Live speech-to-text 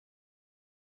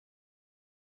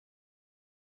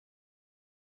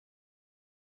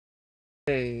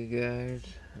Hey guys,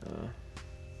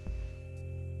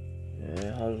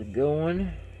 how's it going?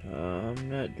 I'm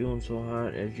not doing so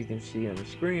hot as you can see on the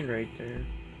screen right there.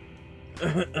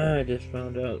 I just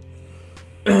found out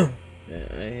that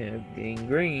I have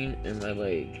gangrene in my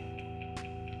leg.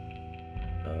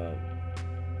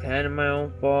 Kind of my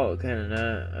own fault, kind of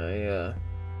not. I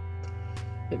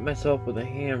hit myself with a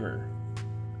hammer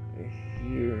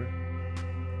here.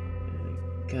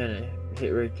 Kind of hit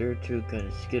right there too, kind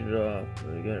of skidded off.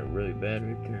 But I got it really bad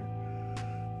right there.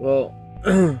 Well,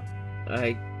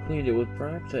 I cleaned it with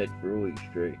peroxide for a week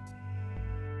straight,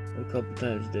 a couple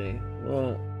times a day.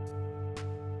 Well,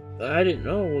 I didn't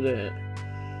know that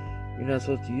you're not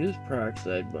supposed to use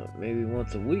peroxide, but maybe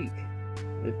once a week,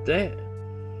 if that,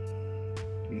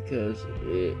 because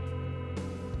it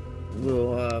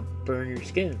will burn your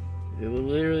skin. It will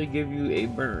literally give you a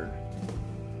burn,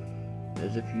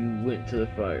 as if you went to the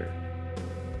fire.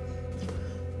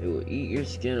 It will eat your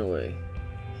skin away.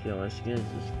 See how my skin is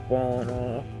just falling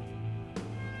off?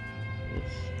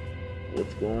 It's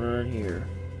what's going on here.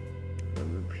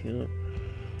 I'm peeling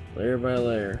layer by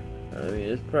layer. I mean,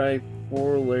 it's probably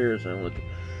 4 layers I went through.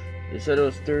 They said it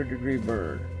was 3rd degree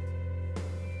burn.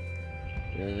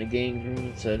 And the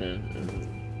gangrene set in,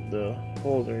 and the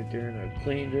holes right there, and I've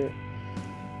cleaned it.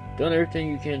 Done everything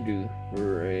you can do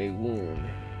for a wound.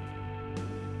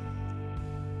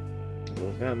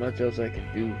 There's not much else I can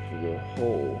do for the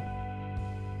hole.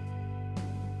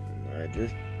 I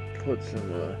just put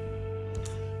some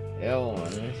L on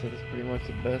it, so it's pretty much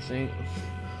the best thing,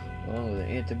 along with an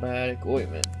antibiotic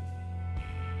ointment.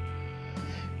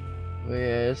 But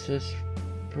yeah, it's just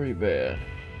pretty bad.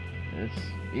 It's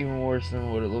even worse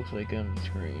than what it looks like on the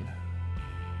screen.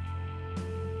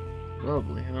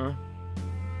 Lovely, huh?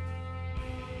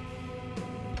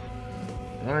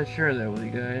 I thought I'd share that with you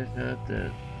guys, not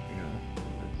that, you know,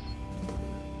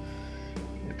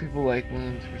 people like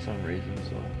wounds for some reason,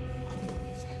 so.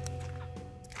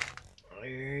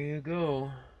 There you go.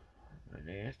 A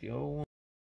nasty old one.